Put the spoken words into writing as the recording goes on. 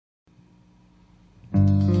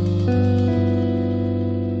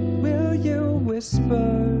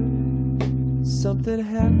something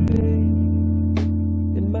happy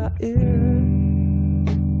in my ear.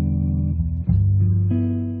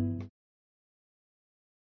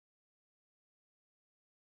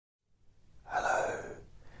 Hello,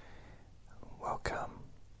 welcome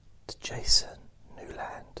to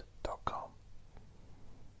jasonnewland.com.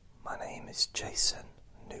 My name is Jason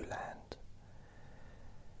Newland.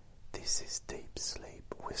 This is Deep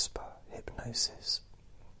Sleep Whisper Hypnosis.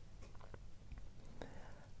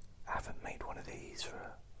 I haven't made one of these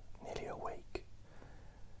for nearly a week,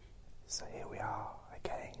 so here we are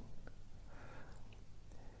again.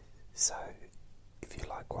 So if you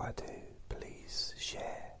like what I do, please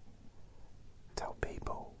share, tell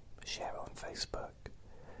people, share it on Facebook,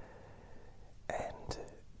 and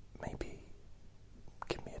maybe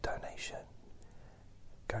give me a donation.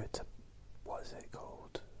 Go to, what is it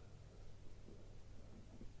called?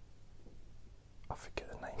 I forget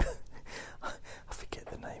the name. I forget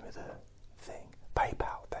the name of the thing.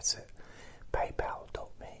 PayPal, that's it.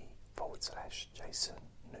 PayPal.me/Jason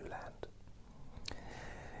Newland.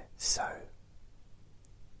 So,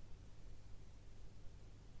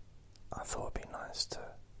 I thought it'd be nice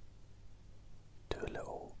to do a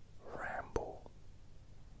little ramble.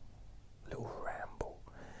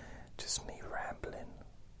 Just me rambling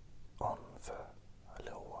on for a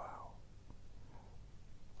little while.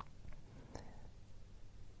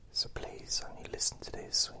 So please only listen to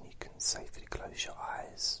this when you can safely close your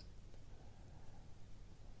eyes.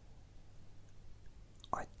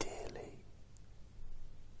 Ideally,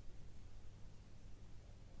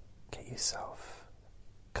 get yourself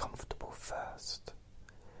comfortable first.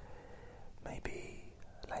 Maybe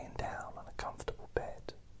laying down on a comfortable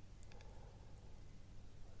bed,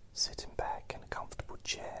 sitting back in a comfortable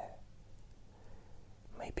chair,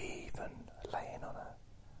 maybe even laying on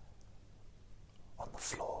the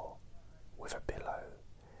floor with a pillow.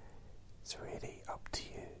 It's really up to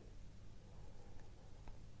you.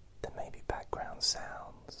 There may be background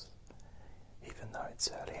sounds, even though it's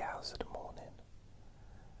early hours of the morning,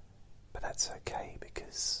 but that's okay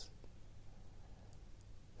because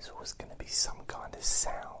there's always going to be some kind of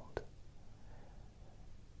sound.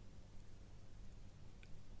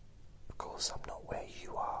 Of course, I'm not where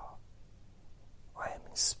you are. I am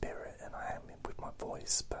in spirit and I am with my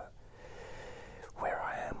voice, but where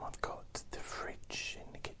I am, I've got the fridge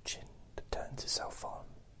in the kitchen that turns itself on.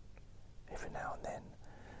 Every now and then,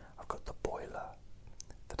 I've got the boiler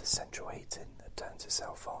for the central heating that turns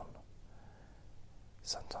itself on.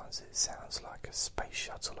 Sometimes it sounds like a space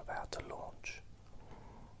shuttle about to launch,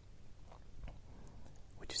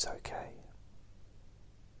 which is okay.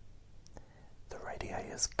 The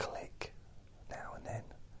radiators click now and then.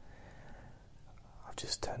 I've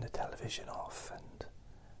just turned the television off, and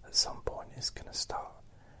at some point it's going to start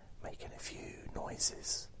making a few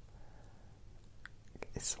noises.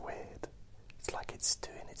 It's weird. It's like it's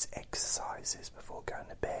doing its exercises before going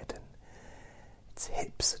to bed and its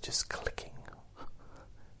hips are just clicking.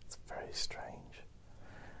 It's very strange.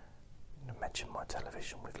 Imagine my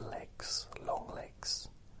television with legs, long legs,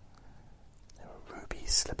 and ruby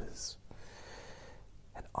slippers,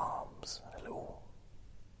 and arms, and a little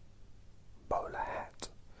bowler hat.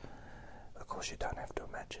 Of course, you don't have to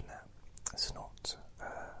imagine that. It's not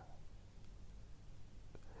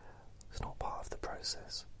part of the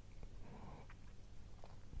process.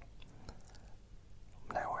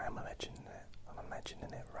 Now I am imagining it. I'm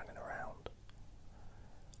imagining it running around.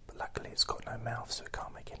 But luckily it's got no mouth, so it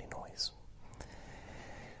can't make any noise.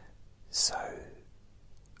 So,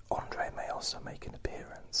 Andre may also make an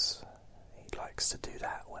appearance. He likes to do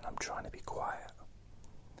that when I'm trying to be quiet.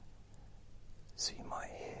 So you might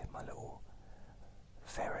hear my little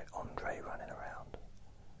ferret Andre running around.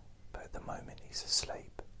 But at the moment he's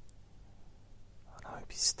asleep. And I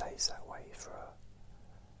hope he stays that way for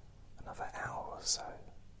another hour or so,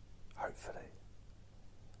 hopefully.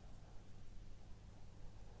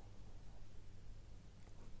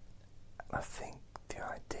 And I think the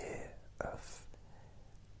idea of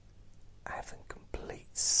having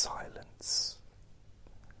complete silence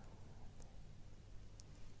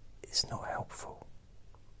is not helpful.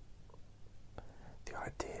 The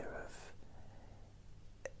idea of,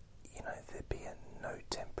 there being no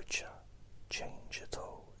temperature change at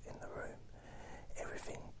all in the room,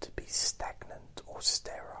 everything to be stagnant or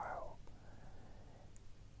sterile,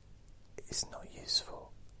 it's not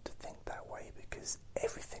useful to think that way because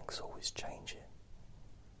everything's always changing.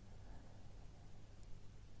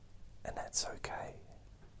 And that's okay.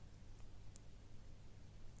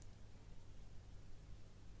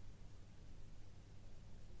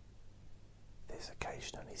 There's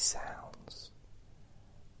occasionally sounds,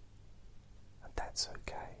 and that's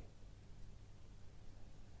okay.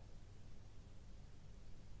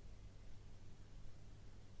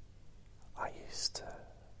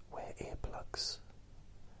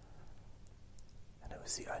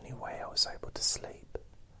 was the only way I was able to sleep.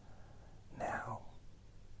 Now,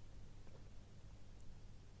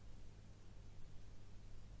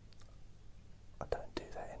 I don't do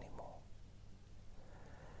that anymore.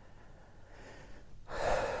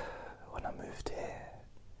 When I moved here,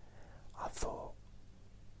 I thought,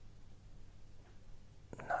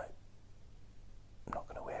 no, I'm not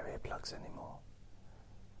going to wear earplugs anymore.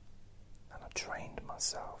 And I trained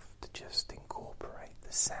myself to just incorporate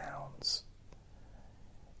the sounds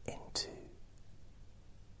into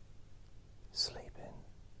sleeping.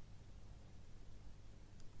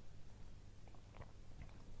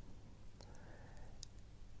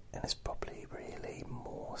 And there's probably really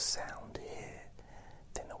more sound here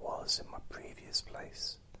than there was in my previous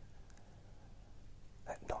place.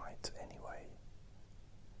 At night, anyway.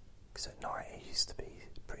 Because at night it used to be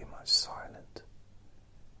pretty much silent.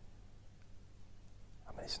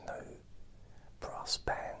 I mean, there's no brass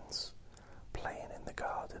bands playing in the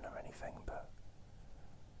garden or anything, but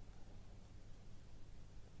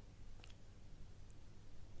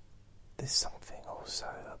there's something also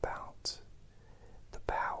about the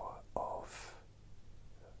power of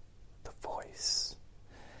the voice,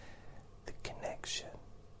 the connection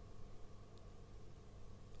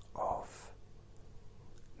of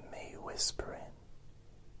me whispering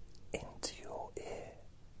into your ear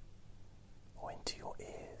or into your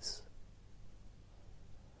ears.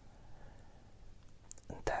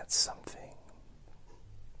 And that's something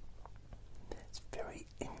that's very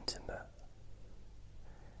intimate.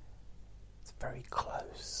 It's very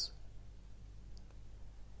close.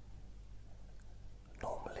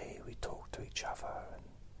 Normally we talk to each other and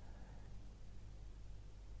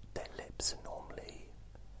their lips are normally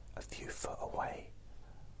a few foot away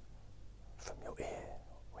from your ear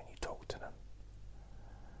when you talk to them,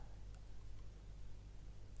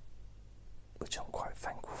 which I'm quite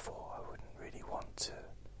thankful for. I wouldn't really want to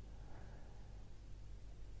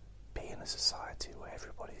be in a society where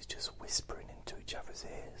everybody's just whispering into each other's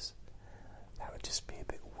ears. That would just be a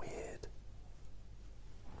bit weird.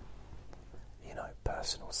 You know,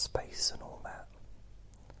 personal space and all that.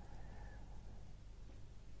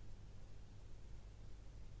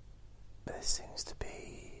 But there seems to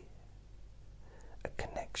be a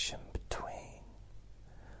connection between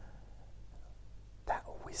that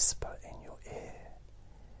whisper in your ear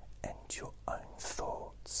and your own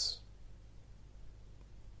thoughts.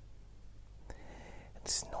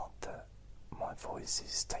 It's not that my voice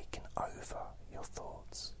is taking over your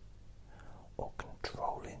thoughts or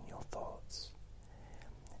controlling your thoughts.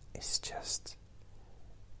 It's just,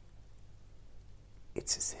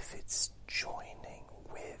 it's as if it's joining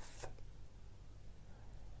with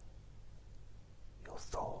your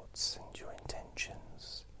thoughts and your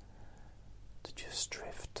intentions to just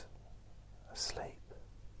drift asleep.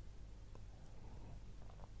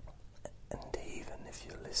 And even if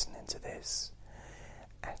you're listening to this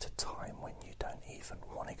at a time when you don't even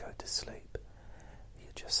want to go to sleep,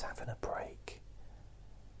 you're just having a break,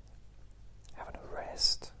 having a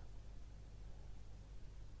rest,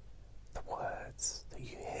 the words that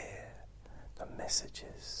you hear, the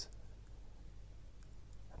messages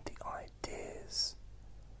and the ideas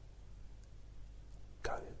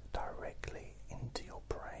go directly into your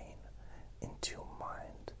brain, into your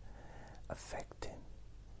mind, affecting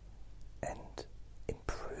and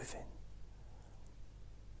improving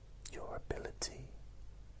your ability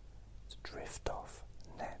to drift off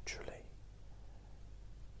naturally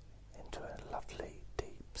into a lovely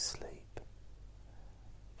deep sleep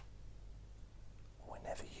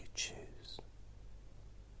whenever you choose.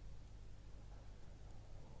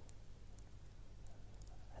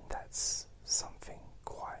 And that's something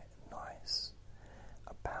quite nice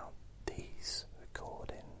about these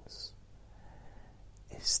recordings,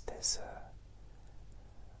 is there's a,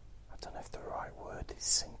 I don't know if the right word is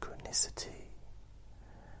synchronicity,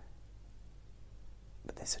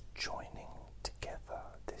 but there's a joining together,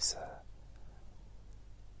 there's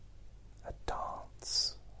a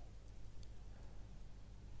dance,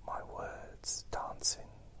 my words dancing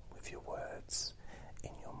with your words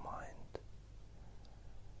in your mind,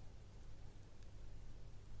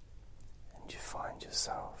 and you find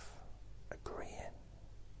yourself agreeing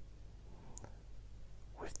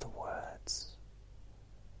with the words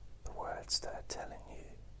that are telling you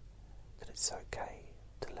that it's okay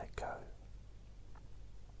to let go.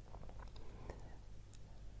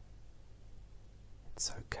 It's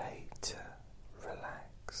okay to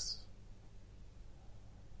relax.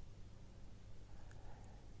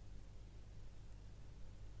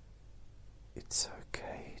 It's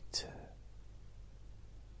okay to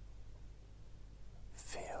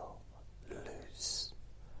feel loose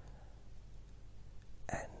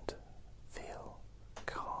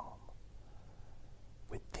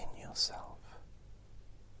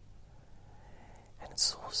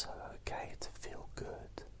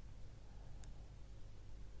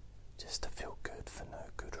just to feel good for no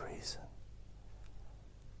good reason.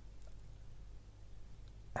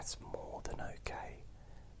 That's more than okay.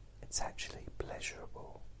 It's actually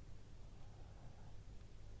pleasurable.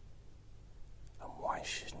 And why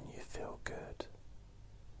shouldn't you feel good?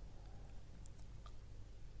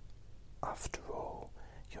 After all,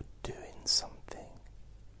 you're doing something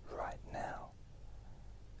right now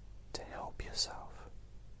to help yourself.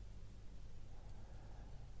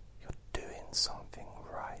 You're doing something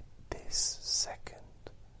right this second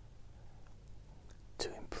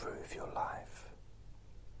to improve your life.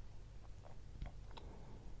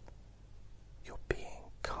 You're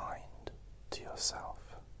being kind to yourself.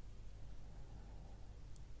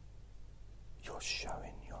 You're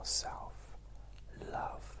showing yourself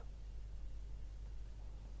love.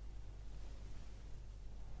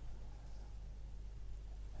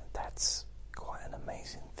 And that's quite an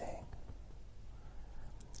amazing thing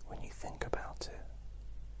when you think about it.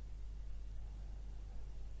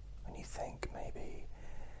 When you think maybe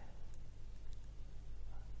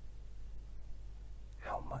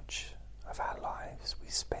how much of our lives we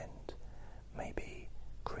spend maybe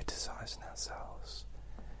criticizing ourselves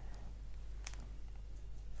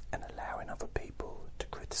and allowing other people to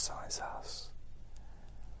criticize us.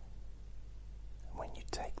 And when you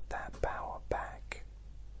take that power back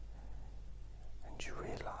and you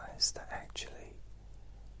realize that actually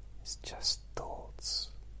it's just thoughts,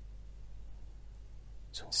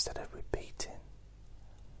 so instead of repeating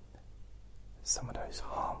some of those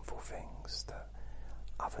harmful things that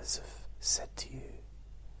others have said to you,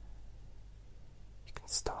 you can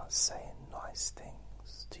start saying nice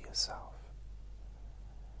things to yourself.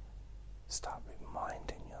 Start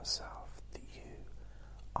reminding yourself that you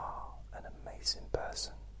are an amazing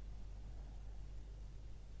person,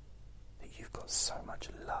 that you've got so much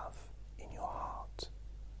love in your heart,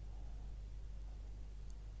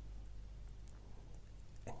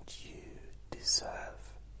 and you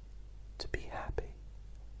deserve to be happy.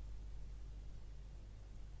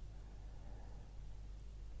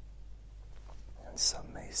 And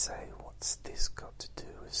some may say, what's this got to do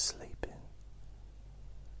with sleeping?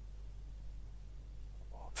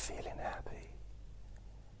 Or feeling happy?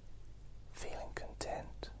 Feeling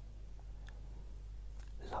content?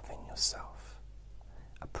 Loving yourself?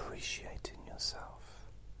 Appreciating yourself?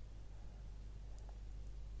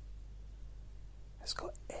 It's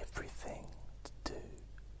got everything to do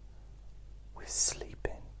with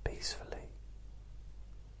sleeping peacefully.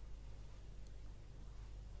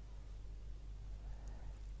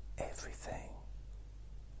 Everything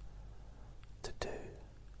to do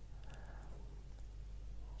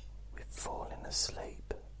with falling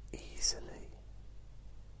asleep easily.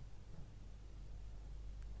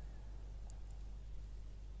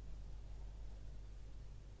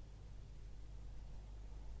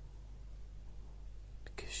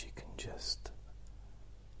 Because you can just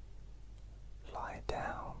lie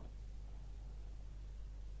down,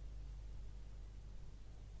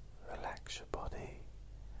 relax your body,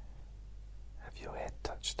 have your head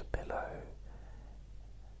touch the pillow,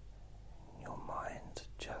 and your mind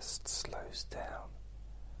just slows down,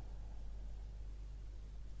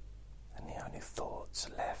 and the only thoughts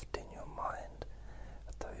left in your mind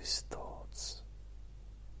are those thoughts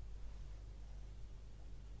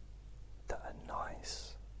that are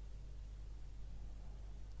nice,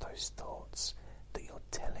 those thoughts that you're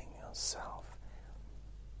telling yourself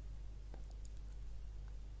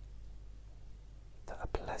that are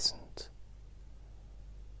pleasant.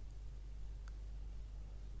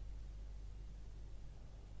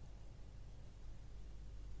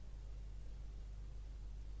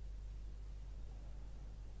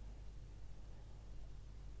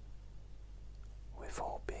 We've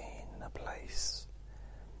all been in a place,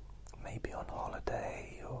 maybe on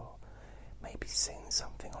holiday, or maybe seen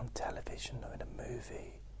something on television or in a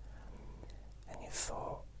movie, and you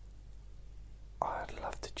thought, I'd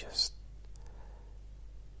love to just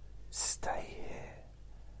stay here,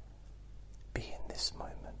 be in this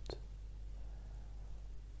moment.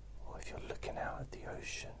 Or if you're looking out at the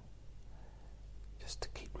ocean, just to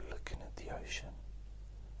keep looking at the ocean.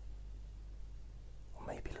 Or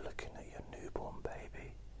maybe looking at your newborn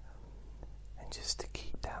baby, and just to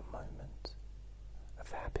keep that moment of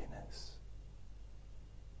happiness.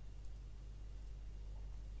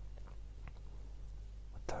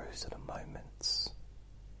 Those are the moments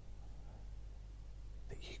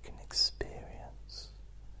that you can experience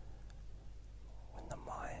when the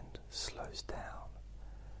mind slows down.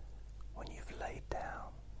 When you've laid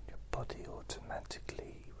down, your body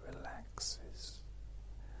automatically relaxes.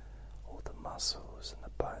 All the muscles and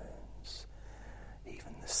the bones,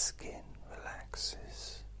 even the skin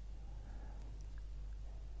relaxes.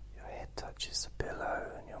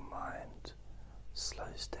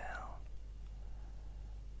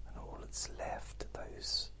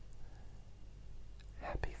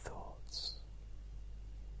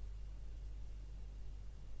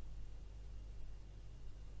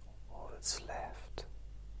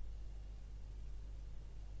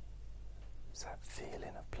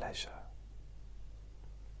 pleasure.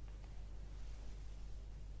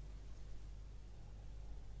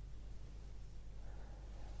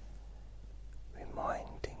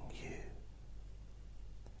 Reminding you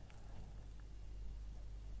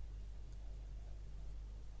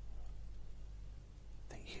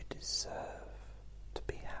that you deserve to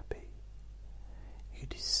be happy. You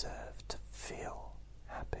deserve to feel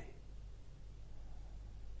happy.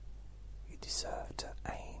 You deserve to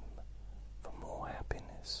aim for more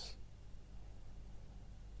happiness.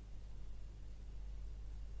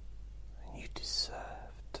 And you deserve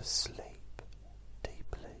to sleep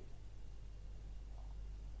deeply.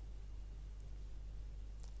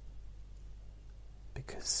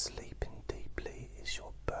 Because sleeping deeply is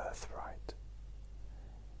your birthright.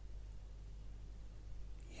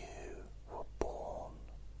 You were born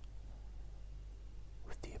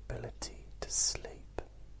with the ability to sleep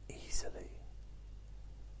easily.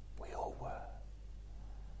 We all were.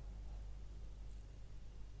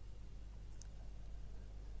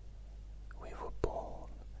 We were born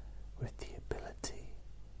with the ability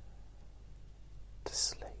to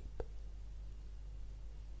sleep.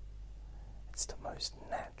 It's the most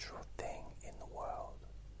natural thing in the world.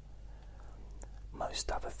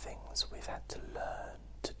 Most other things we've had to learn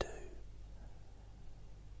to do,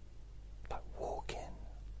 like walking,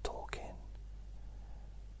 talking,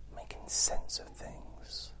 making sense of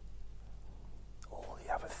things, all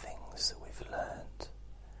the other things that we've learned,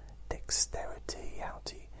 dexterity, how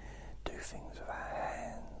to do things with our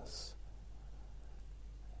hands,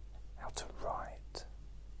 how to write,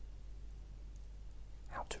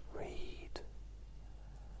 how to read,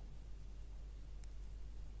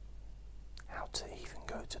 how to even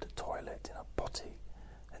go to the toilet in a potty,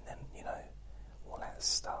 and then, all that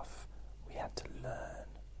stuff we had to learn.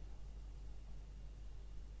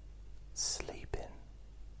 Sleeping,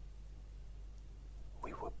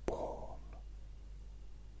 we were born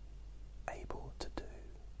able to do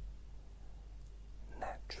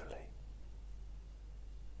naturally.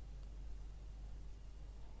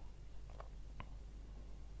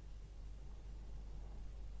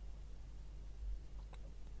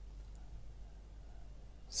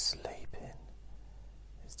 Sleeping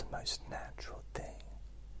is the most natural thing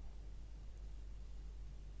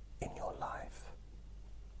in your life.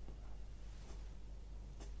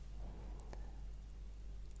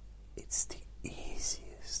 It's the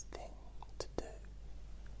easiest thing to do,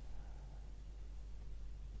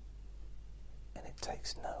 and it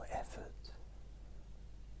takes no effort.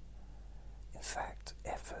 In fact,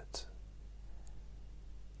 effort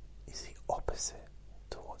is the opposite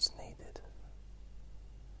to what's needed.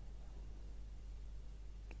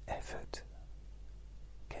 Effort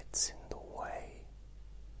gets in the way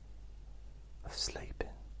of sleeping,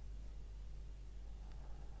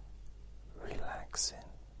 relaxing,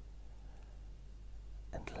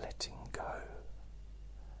 and letting go,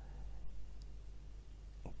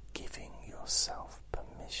 and giving yourself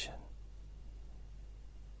permission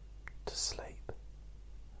to sleep,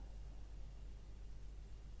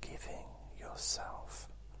 giving yourself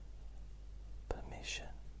permission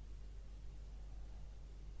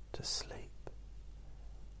to sleep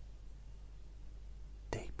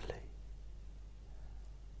deeply,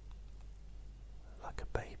 like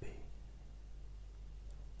a baby,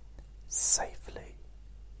 safely,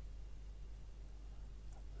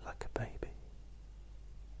 like a baby,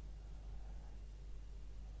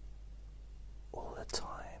 all the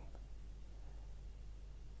time.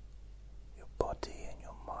 Your body and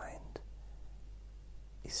your mind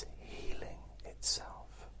is healing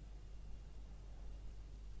itself.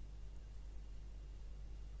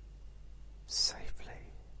 Safe.